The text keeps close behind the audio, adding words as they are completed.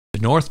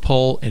North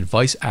Pole and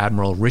Vice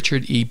Admiral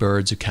Richard E.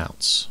 Byrd's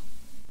accounts.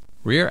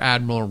 Rear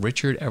Admiral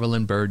Richard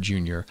Evelyn Byrd,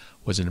 Jr.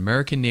 was an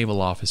American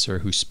naval officer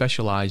who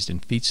specialized in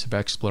feats of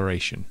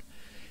exploration.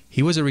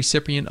 He was a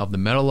recipient of the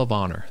Medal of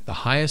Honor,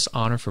 the highest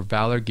honor for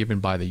valor given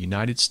by the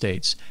United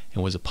States,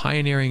 and was a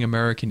pioneering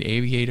American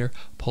aviator,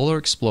 polar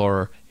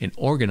explorer, and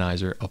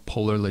organizer of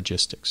polar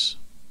logistics.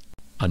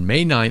 On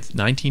May 9,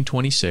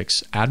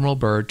 1926, Admiral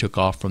Byrd took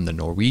off from the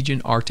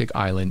Norwegian Arctic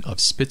island of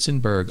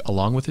Spitzenberg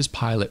along with his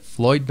pilot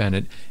Floyd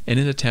Bennett in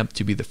an attempt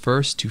to be the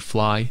first to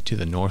fly to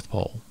the North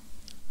Pole.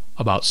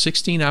 About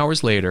 16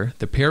 hours later,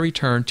 the pair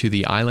returned to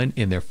the island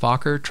in their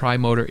Fokker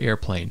trimotor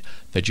airplane,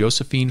 the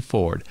Josephine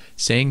Ford,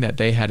 saying that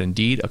they had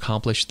indeed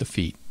accomplished the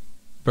feat.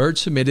 Byrd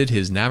submitted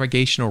his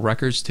navigational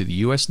records to the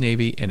U.S.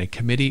 Navy and a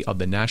committee of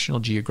the National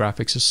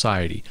Geographic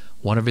Society,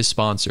 one of his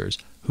sponsors,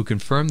 who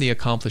confirmed the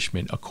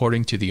accomplishment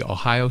according to the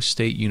Ohio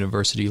State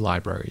University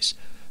libraries.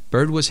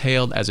 Byrd was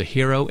hailed as a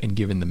hero and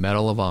given the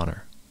Medal of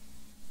Honor.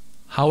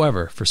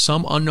 However, for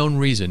some unknown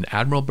reason,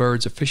 Admiral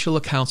Byrd's official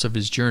accounts of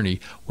his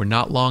journey were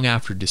not long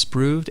after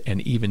disproved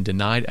and even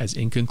denied as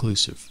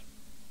inconclusive.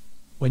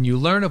 When you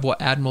learn of what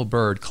Admiral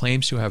Byrd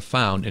claims to have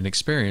found and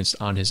experienced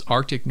on his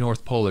Arctic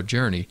North Polar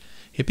journey,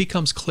 it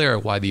becomes clear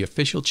why the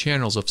official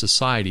channels of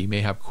society may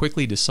have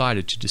quickly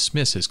decided to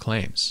dismiss his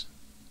claims.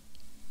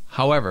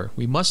 However,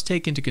 we must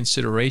take into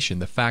consideration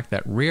the fact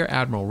that Rear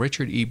Admiral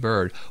Richard E.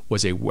 Byrd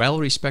was a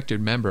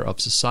well-respected member of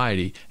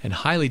society and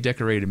highly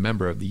decorated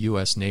member of the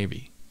U.S.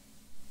 Navy.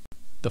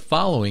 The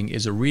following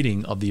is a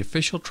reading of the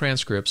official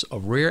transcripts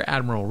of Rear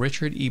Admiral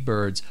Richard E.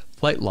 Byrd's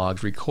flight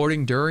logs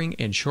recording during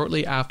and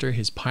shortly after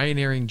his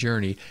pioneering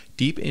journey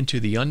deep into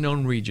the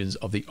unknown regions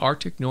of the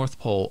Arctic North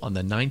Pole on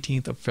the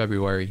 19th of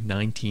February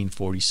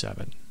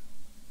 1947.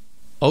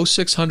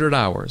 0600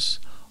 hours.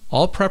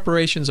 All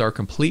preparations are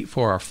complete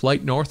for our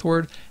flight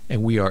northward,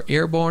 and we are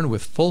airborne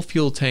with full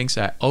fuel tanks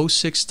at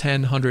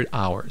 0610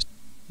 hours.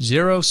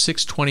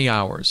 0620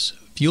 hours.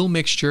 Fuel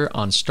mixture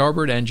on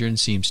starboard engine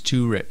seems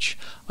too rich.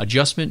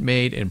 Adjustment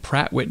made and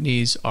Pratt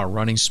Whitneys are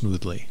running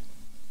smoothly.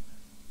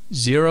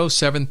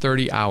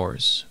 0730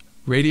 hours.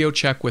 Radio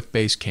check with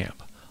base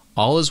camp.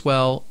 All is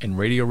well and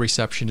radio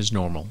reception is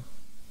normal.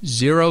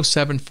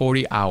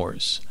 0740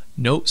 hours.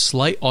 Note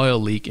slight oil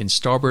leak in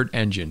starboard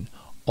engine.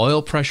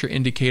 Oil pressure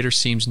indicator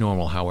seems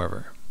normal,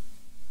 however.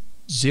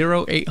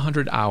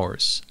 0800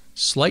 hours.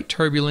 Slight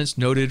turbulence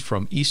noted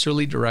from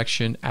easterly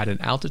direction at an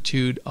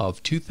altitude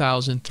of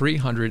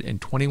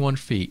 2,321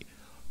 feet.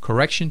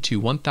 Correction to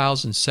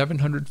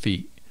 1,700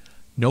 feet.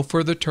 No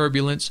further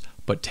turbulence,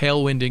 but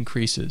tailwind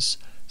increases.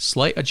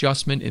 Slight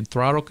adjustment in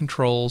throttle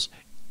controls.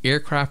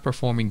 Aircraft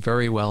performing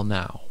very well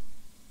now.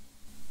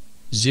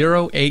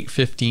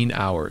 0815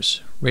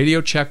 hours.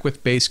 Radio check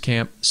with base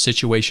camp.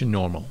 Situation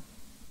normal.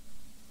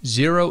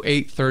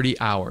 0830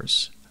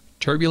 hours.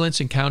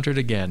 Turbulence encountered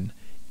again.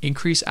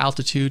 Increase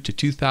altitude to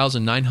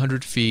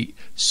 2,900 feet.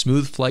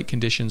 Smooth flight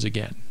conditions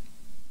again.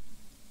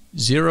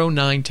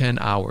 0910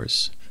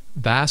 hours.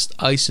 Vast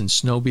ice and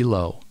snow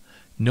below.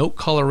 Note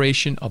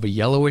coloration of a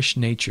yellowish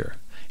nature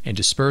and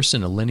dispersed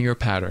in a linear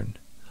pattern.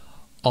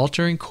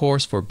 Altering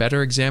course for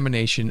better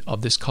examination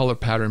of this color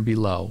pattern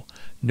below.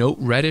 Note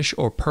reddish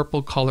or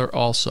purple color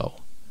also.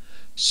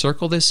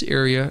 Circle this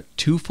area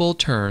 2 full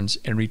turns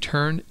and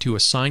return to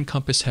assigned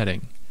compass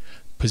heading.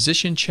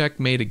 Position check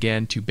made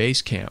again to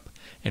base camp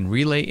and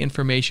relay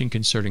information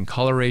concerning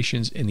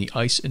colorations in the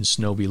ice and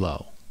snow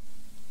below.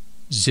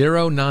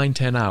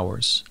 0910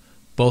 hours.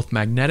 Both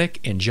magnetic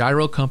and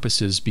gyro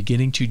compasses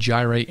beginning to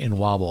gyrate and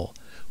wobble.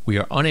 We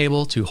are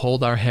unable to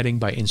hold our heading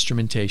by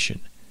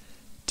instrumentation.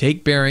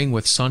 Take bearing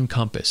with sun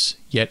compass,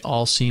 yet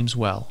all seems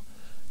well.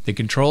 The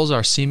controls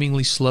are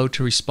seemingly slow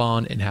to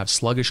respond and have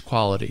sluggish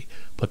quality,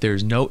 but there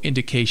is no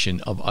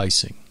indication of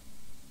icing.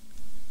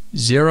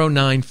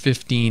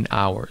 0915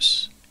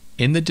 hours.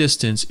 In the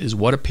distance is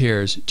what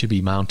appears to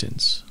be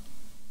mountains.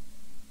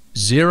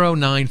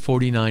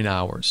 0949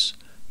 hours.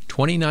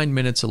 29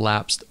 minutes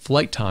elapsed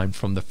flight time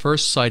from the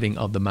first sighting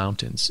of the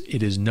mountains.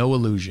 It is no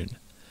illusion.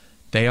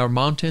 They are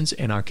mountains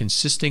and are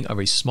consisting of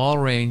a small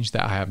range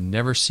that I have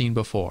never seen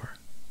before.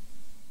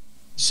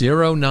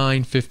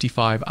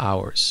 0955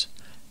 hours.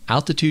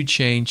 Altitude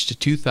changed to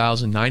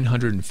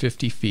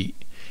 2,950 feet,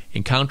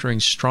 encountering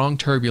strong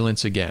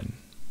turbulence again.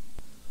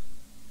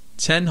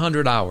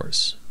 1000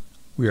 hours.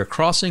 We are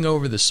crossing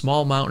over the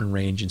small mountain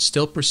range and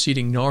still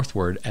proceeding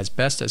northward as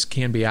best as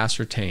can be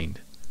ascertained.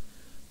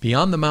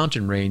 Beyond the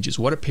mountain range is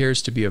what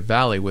appears to be a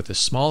valley with a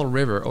small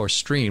river or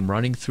stream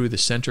running through the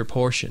center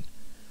portion.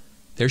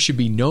 There should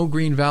be no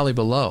green valley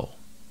below.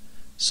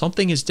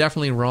 Something is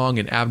definitely wrong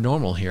and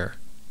abnormal here.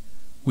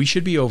 We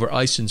should be over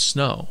ice and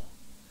snow.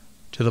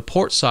 To the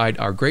port side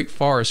are great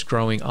forests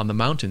growing on the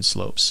mountain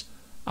slopes.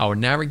 Our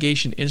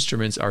navigation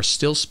instruments are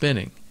still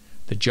spinning.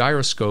 The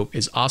gyroscope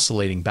is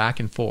oscillating back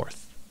and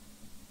forth.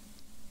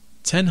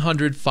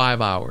 1005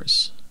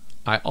 hours.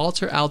 I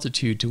alter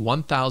altitude to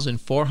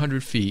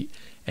 1,400 feet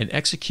and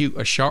execute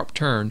a sharp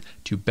turn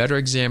to better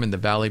examine the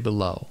valley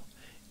below.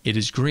 It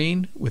is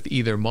green with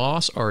either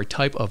moss or a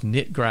type of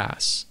knit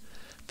grass.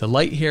 The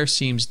light here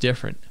seems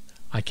different.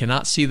 I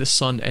cannot see the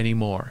sun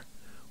anymore.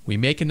 We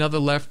make another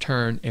left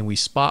turn and we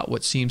spot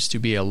what seems to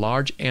be a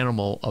large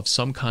animal of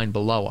some kind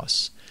below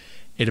us.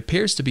 It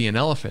appears to be an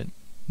elephant.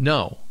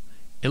 No,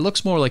 it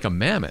looks more like a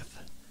mammoth.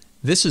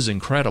 This is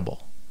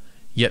incredible.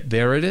 Yet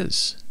there it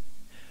is.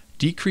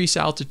 Decrease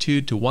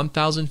altitude to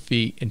 1,000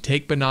 feet and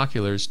take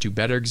binoculars to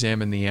better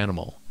examine the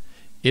animal.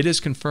 It is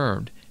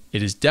confirmed.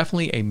 It is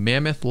definitely a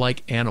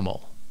mammoth-like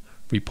animal.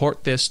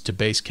 Report this to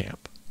base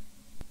camp.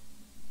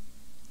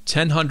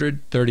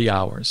 1030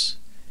 hours.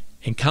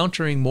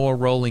 Encountering more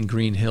rolling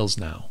green hills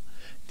now.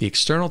 The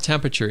external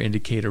temperature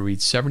indicator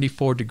reads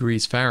 74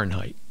 degrees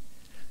Fahrenheit.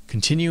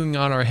 Continuing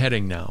on our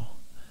heading now.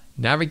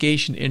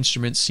 Navigation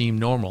instruments seem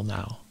normal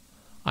now.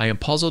 I am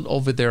puzzled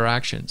over their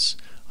actions.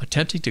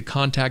 Attempting to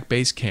contact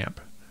base camp.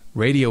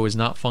 Radio is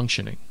not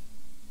functioning.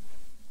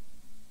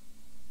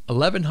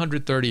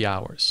 1130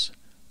 hours.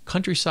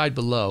 Countryside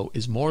below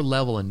is more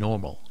level and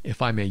normal,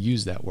 if I may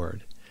use that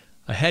word.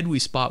 Ahead we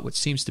spot what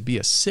seems to be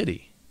a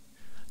city.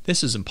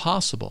 This is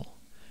impossible.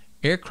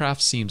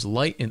 Aircraft seems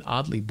light and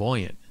oddly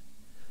buoyant.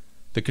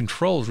 The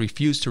controls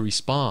refuse to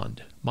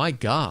respond. My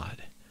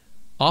God!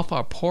 Off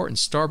our port and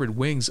starboard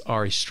wings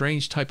are a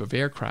strange type of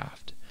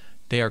aircraft.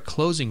 They are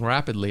closing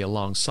rapidly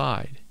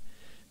alongside.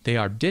 They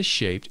are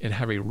dish-shaped and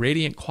have a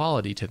radiant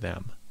quality to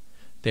them.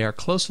 They are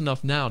close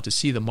enough now to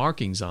see the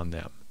markings on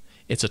them.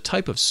 It's a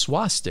type of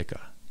swastika.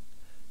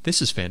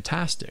 This is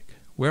fantastic.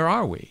 Where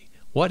are we?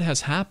 What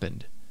has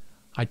happened?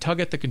 I tug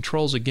at the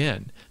controls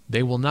again.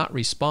 They will not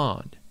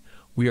respond.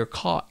 We are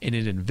caught in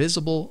an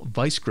invisible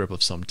vice grip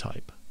of some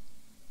type.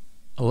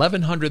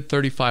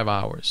 1135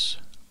 hours.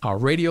 Our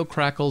radio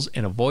crackles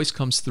and a voice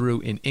comes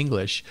through in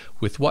English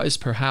with what is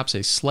perhaps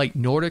a slight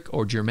Nordic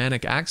or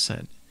Germanic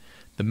accent.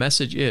 The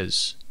message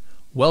is,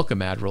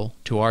 "Welcome, Admiral,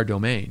 to our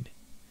domain.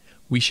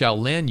 We shall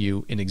land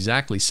you in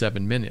exactly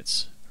 7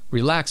 minutes.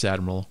 Relax,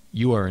 Admiral,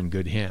 you are in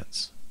good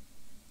hands."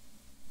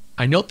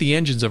 I note the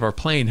engines of our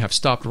plane have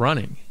stopped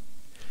running.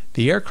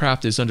 The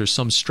aircraft is under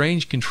some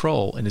strange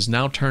control and is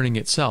now turning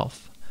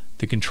itself.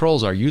 The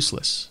controls are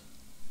useless.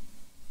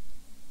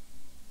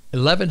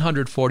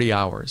 1140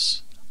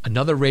 hours.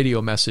 Another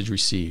radio message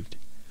received.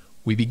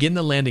 We begin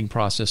the landing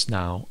process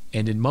now,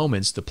 and in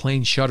moments the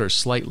plane shudders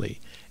slightly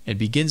and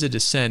begins a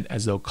descent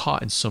as though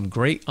caught in some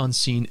great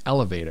unseen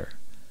elevator.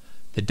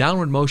 The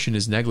downward motion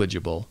is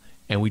negligible,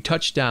 and we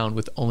touch down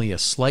with only a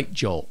slight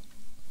jolt.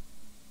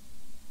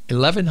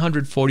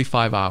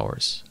 1145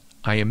 hours.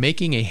 I am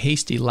making a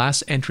hasty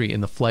last entry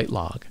in the flight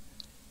log.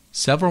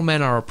 Several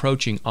men are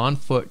approaching on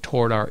foot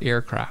toward our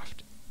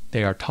aircraft.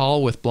 They are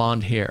tall with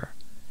blonde hair.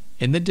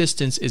 In the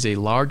distance is a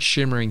large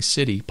shimmering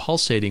city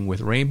pulsating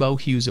with rainbow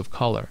hues of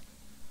color.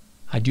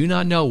 I do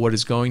not know what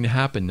is going to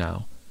happen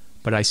now,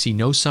 but I see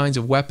no signs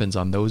of weapons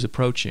on those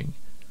approaching.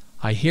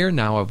 I hear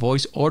now a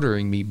voice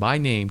ordering me by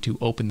name to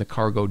open the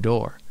cargo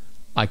door.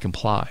 I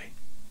comply.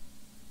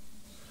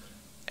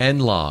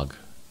 End log.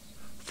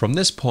 From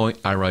this point,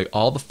 I write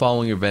all the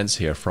following events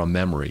here from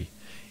memory.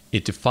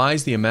 It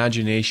defies the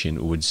imagination.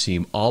 It would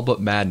seem all but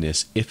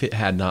madness if it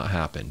had not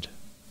happened.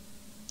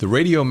 The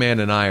radio man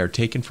and I are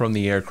taken from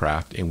the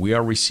aircraft, and we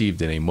are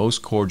received in a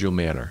most cordial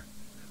manner.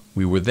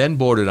 We were then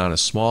boarded on a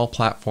small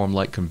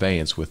platform-like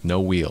conveyance with no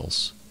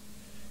wheels.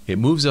 It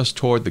moves us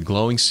toward the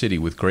glowing city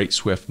with great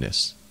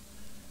swiftness.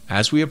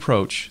 As we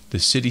approach, the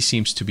city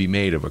seems to be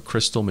made of a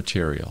crystal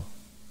material.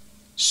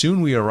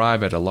 Soon we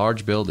arrive at a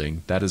large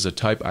building that is a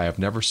type I have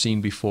never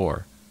seen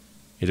before.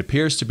 It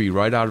appears to be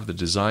right out of the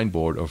design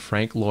board of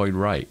Frank Lloyd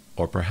Wright,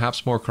 or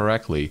perhaps more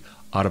correctly,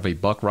 out of a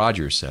Buck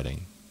Rogers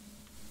setting.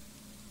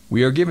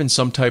 We are given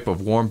some type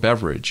of warm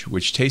beverage,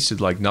 which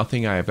tasted like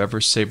nothing I have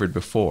ever savored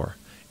before.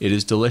 It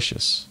is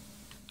delicious.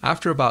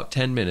 After about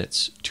 10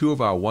 minutes, 2 of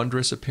our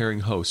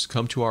wondrous-appearing hosts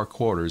come to our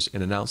quarters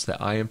and announce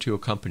that I am to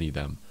accompany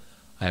them.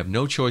 I have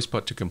no choice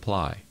but to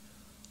comply.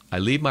 I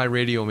leave my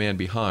radio man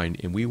behind,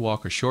 and we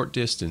walk a short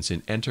distance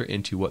and enter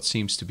into what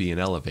seems to be an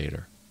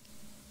elevator.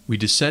 We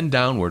descend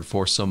downward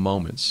for some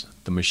moments.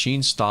 The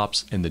machine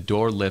stops and the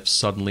door lifts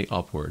suddenly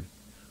upward.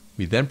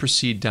 We then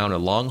proceed down a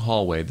long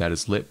hallway that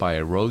is lit by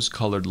a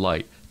rose-colored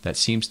light that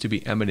seems to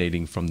be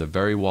emanating from the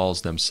very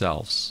walls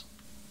themselves.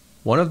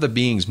 One of the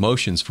beings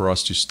motions for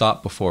us to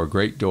stop before a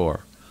great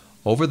door.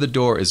 Over the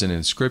door is an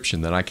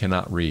inscription that I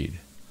cannot read.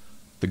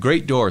 The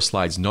great door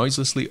slides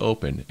noiselessly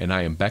open, and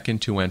I am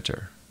beckoned to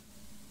enter.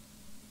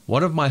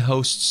 One of my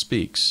hosts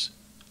speaks.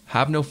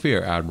 "Have no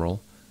fear,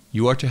 Admiral.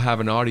 You are to have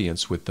an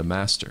audience with the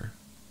Master."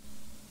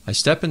 I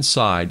step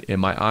inside,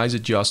 and my eyes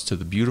adjust to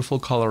the beautiful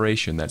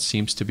coloration that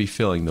seems to be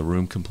filling the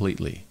room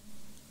completely.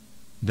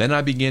 Then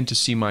I begin to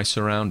see my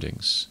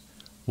surroundings.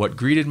 What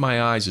greeted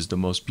my eyes is the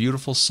most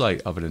beautiful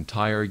sight of an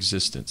entire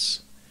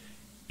existence.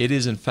 It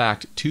is in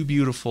fact too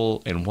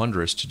beautiful and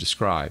wondrous to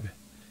describe.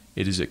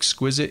 It is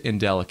exquisite and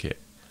delicate.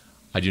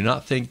 I do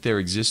not think there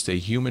exists a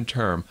human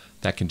term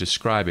that can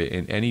describe it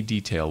in any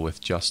detail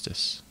with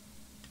justice.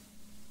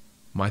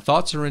 My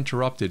thoughts are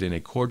interrupted in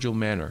a cordial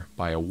manner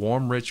by a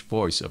warm, rich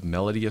voice of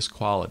melodious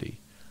quality.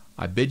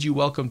 "I bid you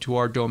welcome to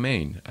our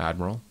domain,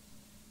 Admiral."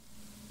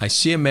 I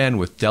see a man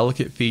with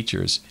delicate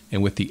features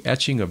and with the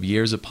etching of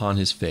years upon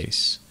his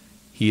face.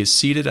 He is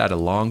seated at a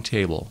long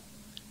table.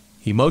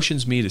 He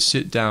motions me to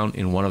sit down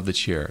in one of the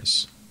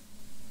chairs.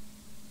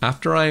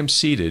 After I am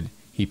seated,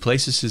 he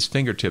places his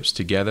fingertips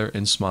together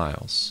and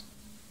smiles.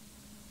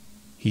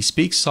 He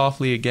speaks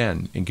softly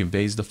again and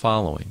conveys the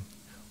following.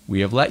 We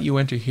have let you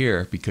enter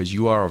here because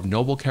you are of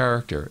noble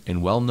character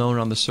and well known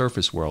on the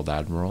surface world,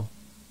 Admiral.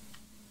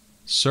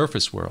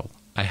 Surface world,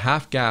 I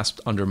half gasped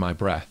under my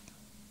breath.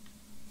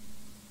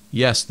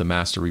 Yes, the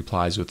Master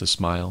replies with a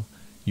smile.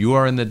 You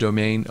are in the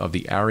domain of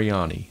the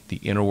Ariani, the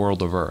inner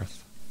world of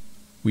Earth.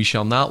 We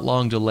shall not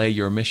long delay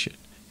your mission,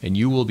 and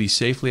you will be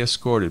safely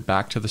escorted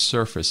back to the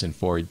surface and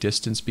for a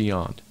distance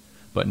beyond.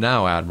 But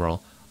now,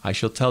 Admiral, I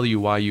shall tell you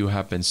why you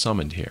have been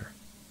summoned here.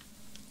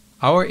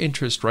 Our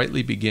interest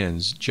rightly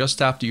begins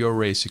just after your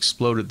race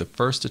exploded the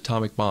first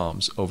atomic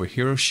bombs over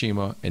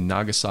Hiroshima and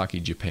Nagasaki,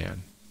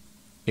 Japan.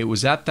 It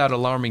was at that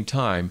alarming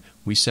time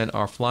we sent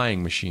our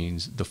flying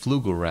machines, the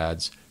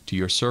Flugelrads, to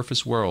your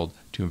surface world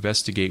to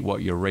investigate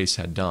what your race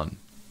had done.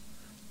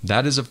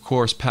 That is of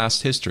course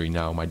past history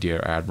now, my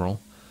dear Admiral,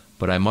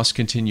 but I must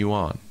continue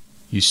on.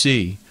 You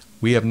see,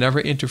 we have never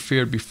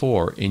interfered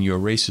before in your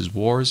race's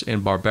wars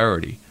and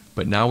barbarity,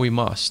 but now we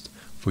must,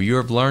 for you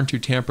have learned to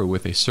tamper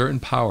with a certain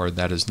power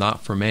that is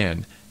not for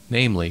man,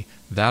 namely,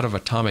 that of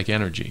atomic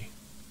energy.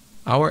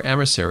 Our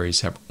emissaries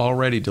have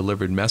already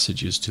delivered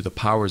messages to the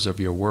powers of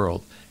your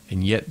world,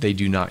 and yet they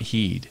do not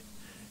heed.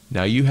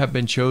 Now you have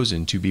been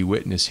chosen to be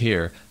witness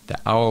here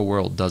that our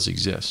world does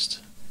exist.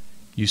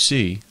 You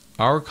see,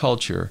 our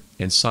culture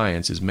and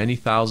science is many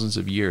thousands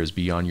of years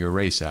beyond your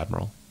race,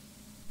 Admiral.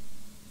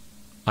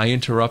 I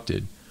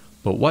interrupted,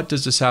 but what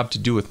does this have to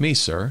do with me,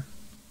 sir?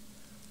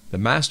 The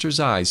Master's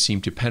eyes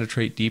seemed to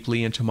penetrate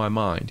deeply into my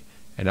mind,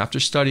 and after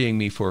studying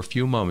me for a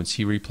few moments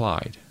he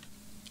replied,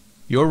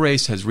 Your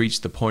race has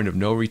reached the point of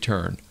no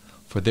return,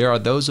 for there are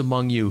those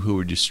among you who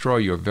would destroy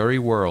your very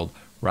world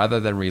rather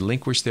than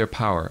relinquish their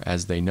power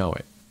as they know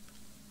it.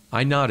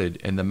 I nodded,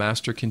 and the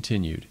Master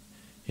continued,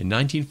 In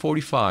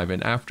 1945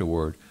 and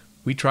afterward,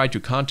 we tried to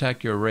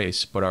contact your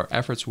race, but our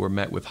efforts were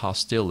met with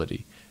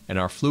hostility, and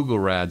our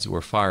Flugelrads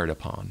were fired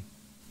upon.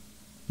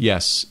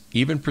 Yes,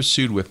 even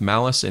pursued with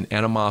malice and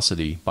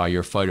animosity by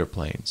your fighter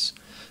planes.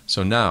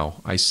 So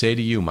now, I say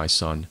to you, my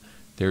son,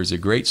 there is a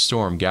great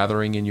storm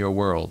gathering in your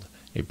world,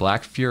 a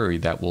black fury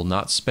that will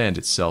not spend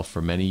itself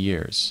for many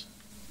years.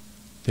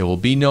 There will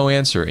be no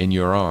answer in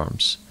your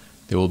arms.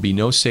 There will be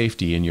no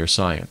safety in your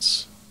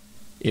science.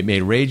 It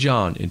may rage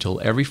on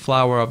until every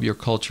flower of your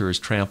culture is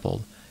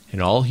trampled,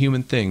 and all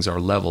human things are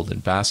leveled in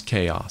vast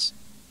chaos.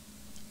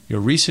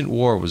 Your recent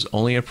war was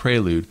only a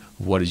prelude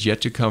of what is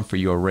yet to come for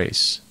your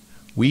race.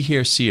 We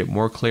here see it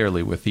more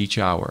clearly with each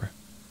hour.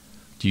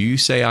 Do you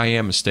say I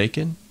am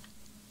mistaken?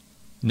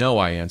 No,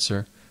 I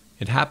answer.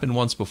 It happened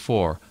once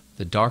before.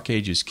 The Dark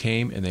Ages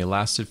came and they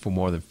lasted for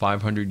more than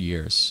 500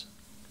 years.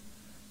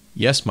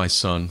 Yes, my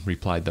son,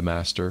 replied the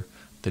Master.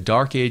 The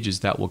Dark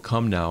Ages that will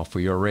come now for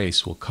your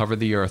race will cover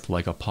the earth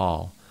like a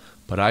pall.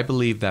 But I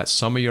believe that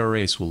some of your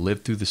race will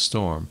live through the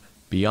storm.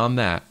 Beyond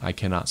that, I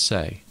cannot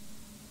say.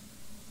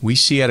 We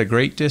see at a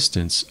great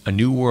distance a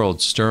new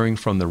world stirring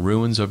from the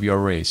ruins of your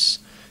race,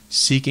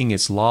 seeking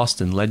its lost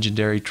and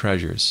legendary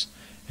treasures,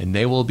 and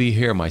they will be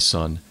here, my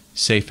son,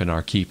 safe in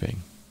our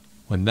keeping.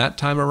 When that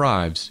time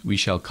arrives, we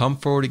shall come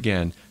forward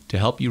again to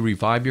help you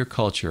revive your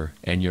culture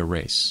and your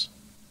race.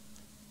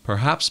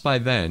 Perhaps by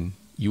then,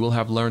 you will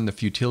have learned the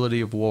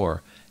futility of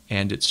war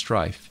and its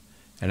strife,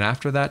 and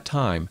after that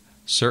time,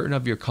 certain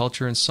of your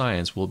culture and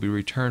science will be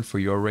returned for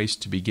your race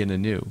to begin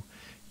anew.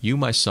 You,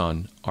 my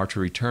son, are to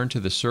return to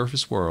the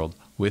surface world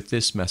with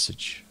this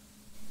message.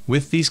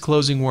 With these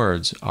closing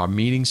words, our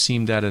meeting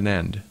seemed at an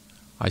end.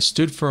 I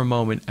stood for a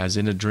moment as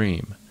in a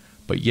dream,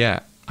 but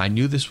yet I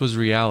knew this was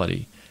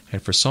reality,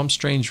 and for some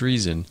strange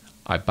reason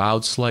I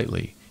bowed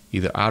slightly,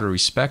 either out of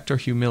respect or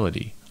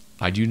humility,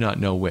 I do not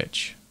know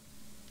which.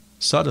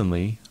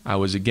 Suddenly, I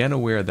was again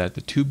aware that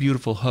the two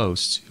beautiful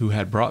hosts who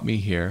had brought me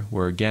here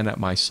were again at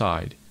my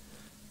side.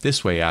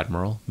 This way,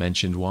 Admiral,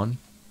 mentioned one.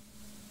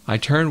 I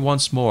turned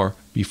once more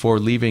before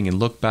leaving and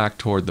looked back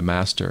toward the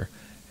Master.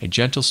 A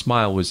gentle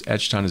smile was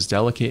etched on his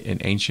delicate and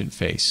ancient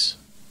face.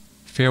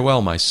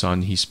 Farewell, my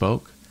son, he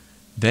spoke.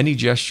 Then he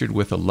gestured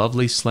with a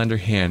lovely, slender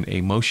hand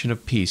a motion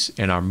of peace,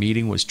 and our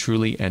meeting was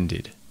truly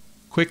ended.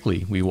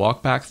 Quickly, we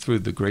walked back through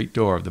the great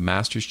door of the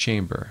Master's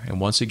chamber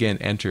and once again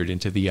entered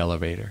into the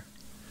elevator.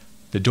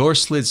 The door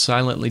slid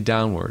silently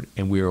downward,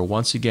 and we were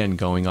once again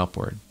going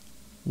upward.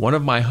 One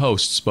of my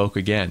hosts spoke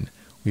again.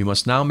 We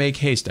must now make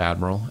haste,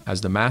 Admiral,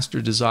 as the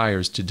Master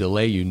desires to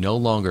delay you no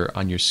longer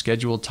on your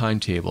scheduled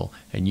timetable,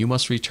 and you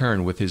must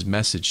return with his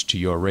message to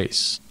your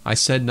race. I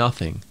said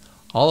nothing.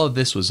 All of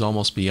this was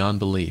almost beyond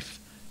belief,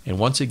 and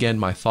once again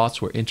my thoughts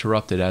were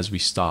interrupted as we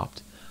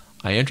stopped.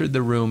 I entered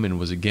the room and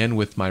was again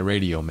with my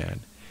radio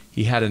man.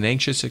 He had an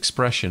anxious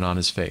expression on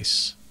his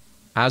face.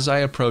 As I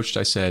approached,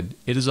 I said,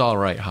 "It is all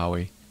right,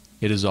 Howie.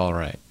 It is all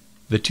right."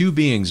 The two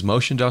beings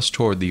motioned us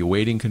toward the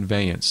awaiting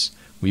conveyance.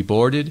 We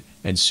boarded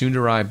and soon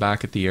arrived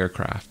back at the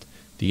aircraft.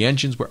 The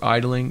engines were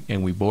idling,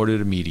 and we boarded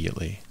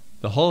immediately.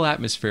 The whole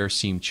atmosphere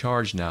seemed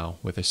charged now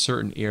with a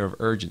certain air of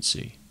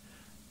urgency.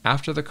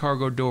 After the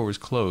cargo door was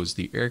closed,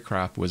 the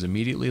aircraft was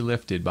immediately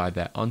lifted by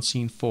that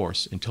unseen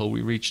force until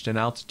we reached an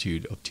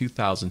altitude of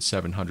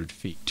 2,700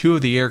 feet. Two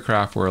of the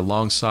aircraft were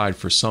alongside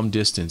for some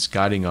distance,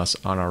 guiding us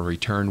on our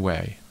return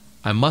way.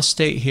 I must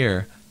state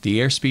here, the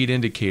airspeed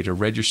indicator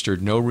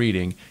registered no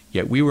reading,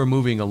 yet we were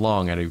moving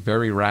along at a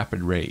very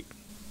rapid rate.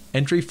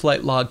 Entry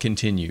flight log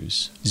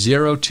continues.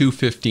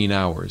 02:15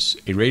 hours.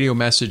 A radio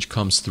message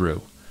comes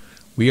through.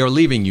 We are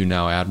leaving you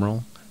now,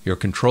 Admiral. Your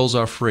controls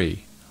are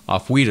free.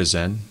 Auf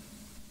Wiedersehen.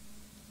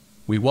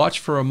 We watched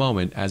for a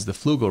moment as the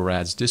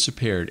Flugelrads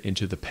disappeared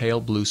into the pale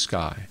blue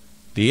sky.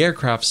 The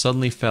aircraft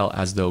suddenly felt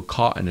as though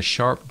caught in a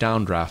sharp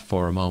downdraft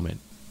for a moment.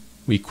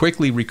 We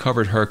quickly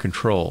recovered her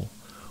control.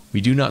 We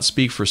do not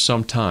speak for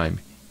some time.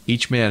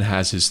 Each man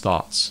has his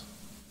thoughts.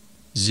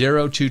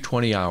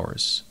 02:20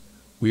 hours.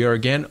 We are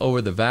again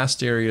over the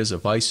vast areas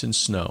of ice and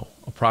snow,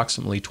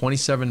 approximately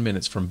 27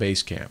 minutes from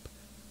base camp.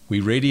 We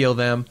radio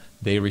them,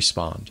 they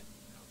respond.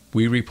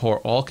 We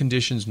report all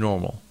conditions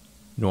normal.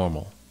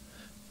 Normal.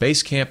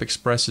 Base camp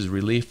expresses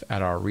relief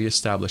at our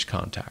re-established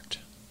contact.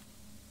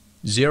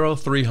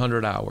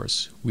 0300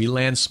 hours. We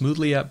land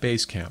smoothly at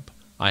base camp.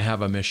 I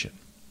have a mission.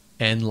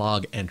 End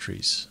log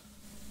entries.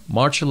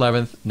 March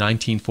 11th,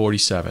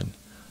 1947.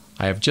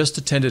 I have just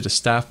attended a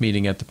staff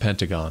meeting at the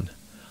Pentagon.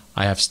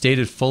 I have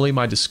stated fully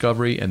my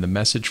discovery and the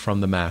message from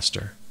the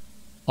Master.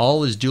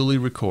 All is duly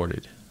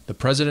recorded. The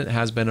President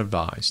has been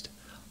advised.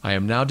 I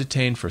am now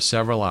detained for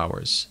several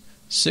hours.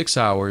 6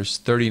 hours,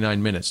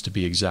 39 minutes to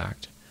be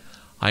exact.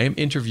 I am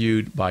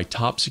interviewed by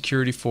top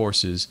security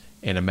forces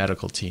and a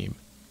medical team.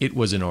 It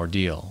was an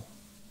ordeal.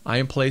 I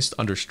am placed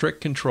under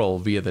strict control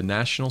via the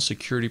national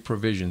security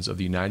provisions of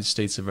the United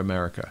States of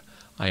America.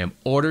 I am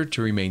ordered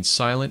to remain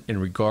silent in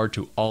regard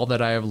to all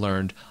that I have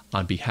learned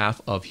on behalf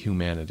of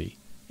humanity.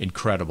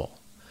 Incredible.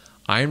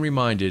 I am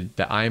reminded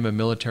that I am a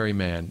military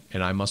man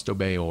and I must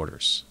obey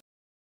orders.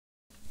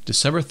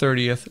 December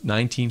 30th,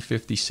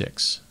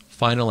 1956.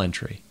 Final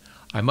entry.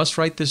 I must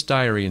write this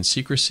diary in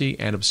secrecy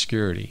and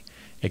obscurity.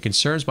 It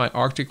concerns my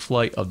Arctic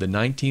flight of the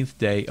 19th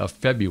day of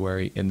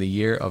February in the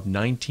year of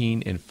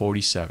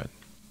 1947.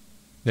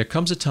 There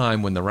comes a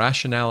time when the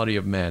rationality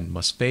of men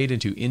must fade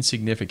into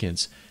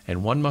insignificance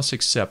and one must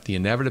accept the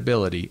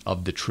inevitability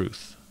of the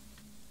truth.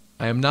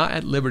 I am not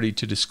at liberty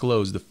to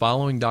disclose the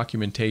following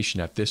documentation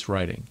at this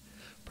writing.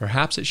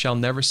 Perhaps it shall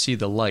never see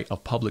the light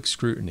of public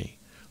scrutiny,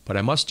 but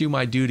I must do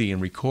my duty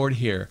and record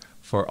here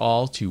for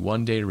all to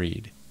one day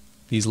read.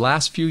 These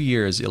last few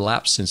years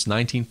elapsed since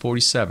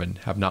 1947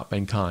 have not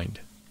been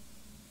kind.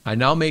 I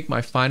now make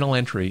my final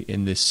entry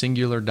in this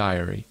singular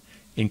diary.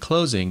 In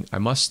closing, I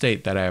must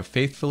state that I have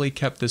faithfully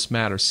kept this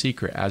matter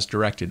secret as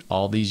directed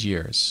all these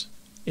years.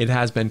 It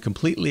has been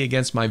completely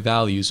against my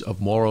values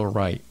of moral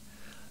right.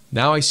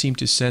 Now I seem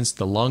to sense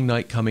the long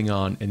night coming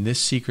on, and this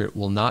secret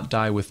will not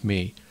die with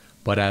me,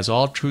 but as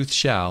all truth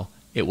shall,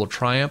 it will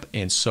triumph,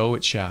 and so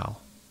it shall.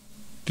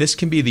 This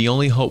can be the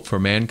only hope for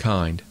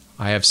mankind.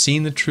 I have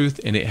seen the truth,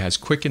 and it has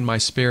quickened my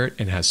spirit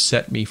and has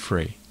set me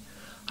free.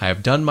 I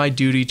have done my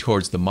duty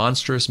towards the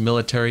monstrous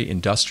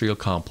military-industrial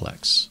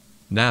complex.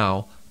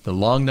 Now, the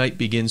long night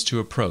begins to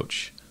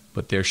approach,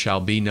 but there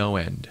shall be no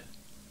end.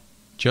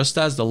 Just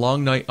as the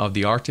long night of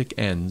the Arctic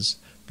ends,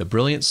 the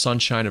brilliant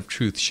sunshine of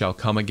truth shall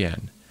come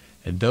again,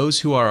 and those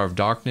who are of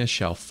darkness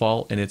shall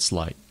fall in its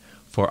light.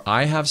 For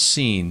I have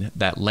seen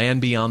that land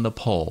beyond the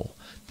pole,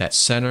 that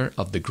center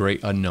of the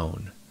great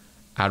unknown.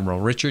 Admiral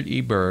Richard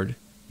E. Byrd,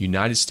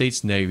 United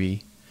States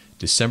Navy,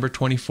 December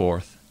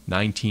 24th,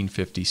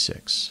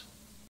 1956.